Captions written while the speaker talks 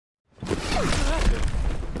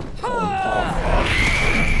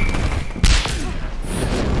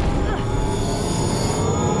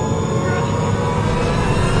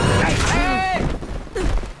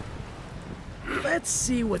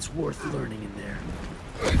what's worth learning in there.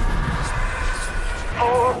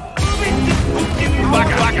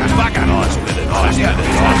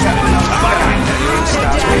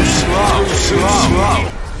 Slow.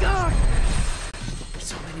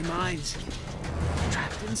 So many minds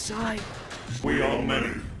trapped inside. We are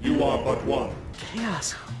many, you are but one.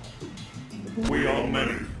 Chaos. We are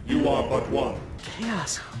many, you are but one.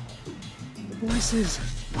 Chaos. Voices.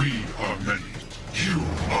 We are many, you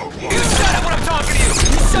are one. You shut up when I'm talking to you!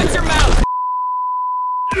 You shut your mouth!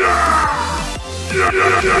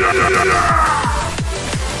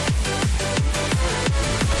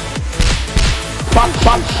 Bump,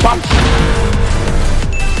 bump, bump.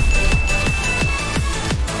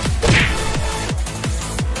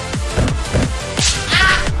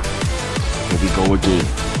 Here we go again.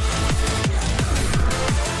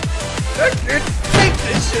 I can't take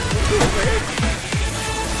this shit from you, man!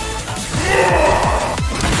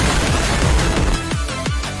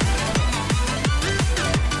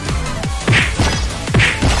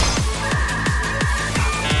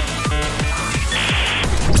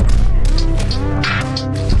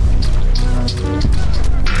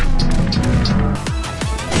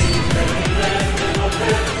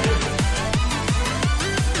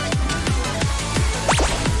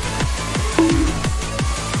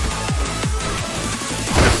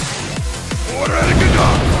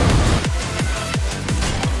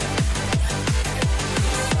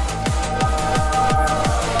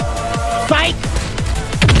 Fight!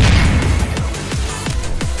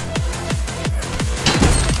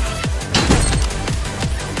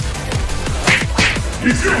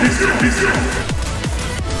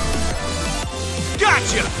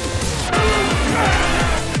 Gotcha!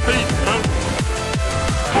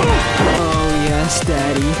 Oh yes,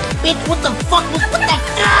 Daddy. Bitch, what the fuck? What the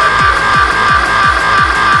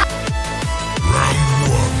Round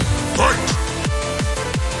one, fight!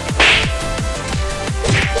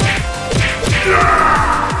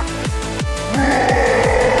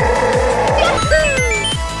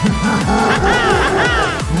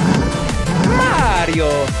 Mario!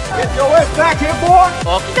 Get your ass back here, boy!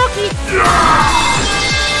 Okie dokie!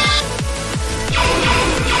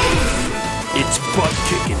 It's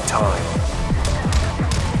butt-kicking time.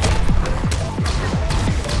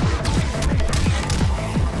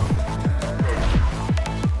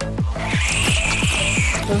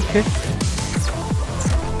 Okay.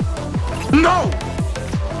 No!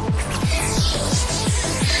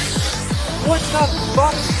 What the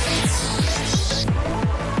fuck?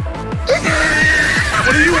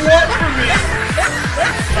 What do you want from me?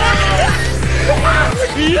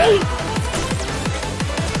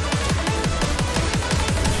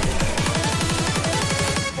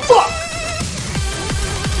 Fuck!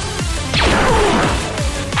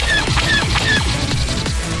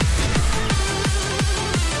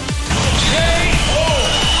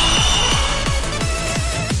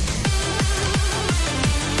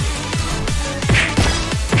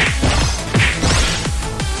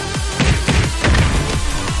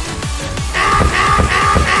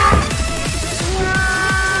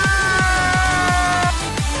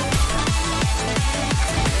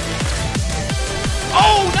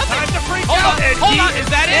 Hold on, is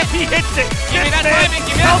that it? He hits it! Give me that timing,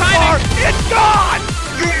 give me that timing! It's gone!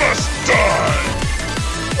 You must die!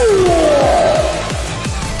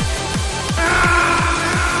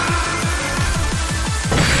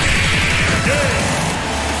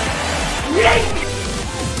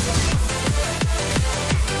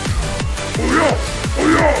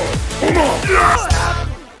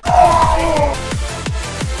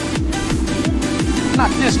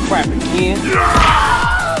 Not this crap again.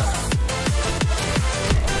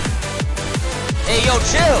 Hey, yo,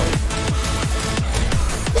 chill!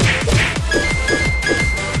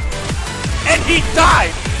 And he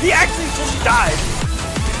died! He actually just died!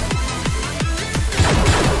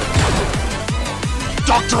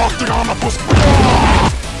 Dr. Octagonopus!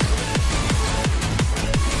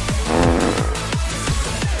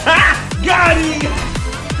 Ha! Got him!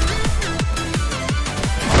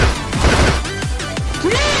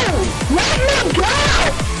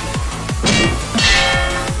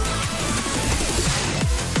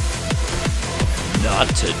 Not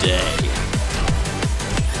today.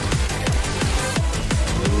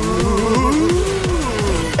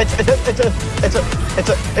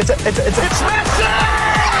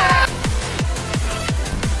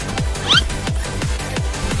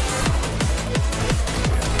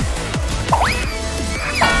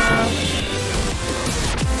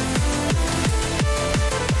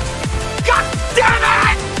 God damn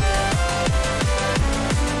it!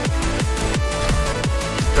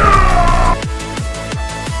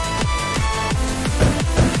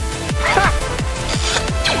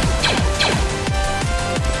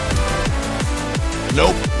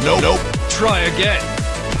 Nope. Nope. Try again.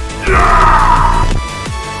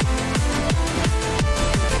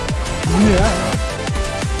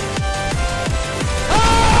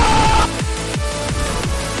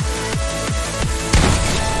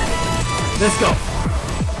 Let's go.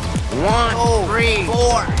 1, 3,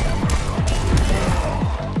 4.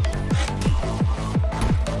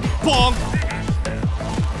 Bonk.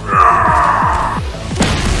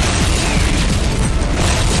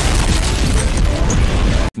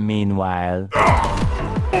 Meanwhile.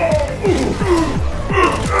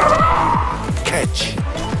 Catch.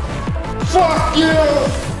 Fuck you!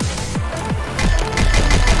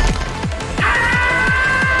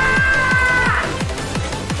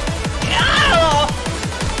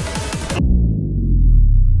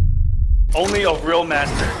 Only a real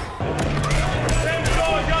master.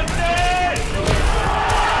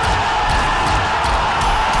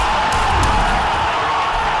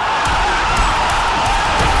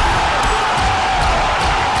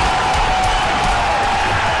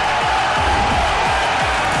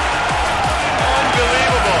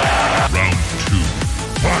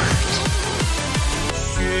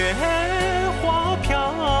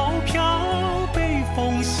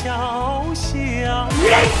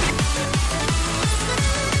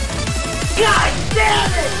 God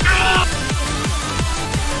damn it!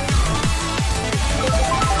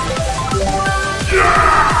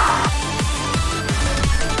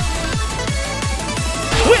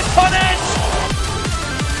 Whip punish!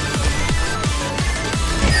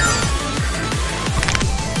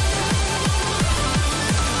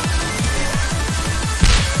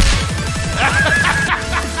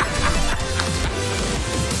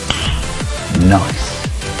 Nice.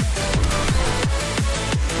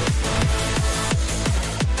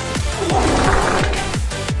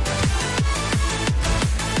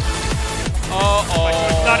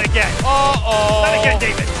 Uh-oh. Not again. Uh-oh. Not again,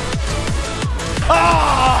 David.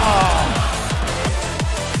 Ah!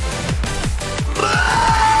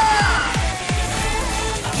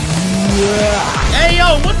 Hey, yo,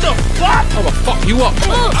 what the fuck? I'm gonna fuck you up.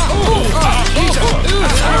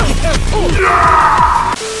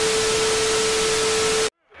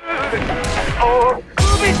 Oh,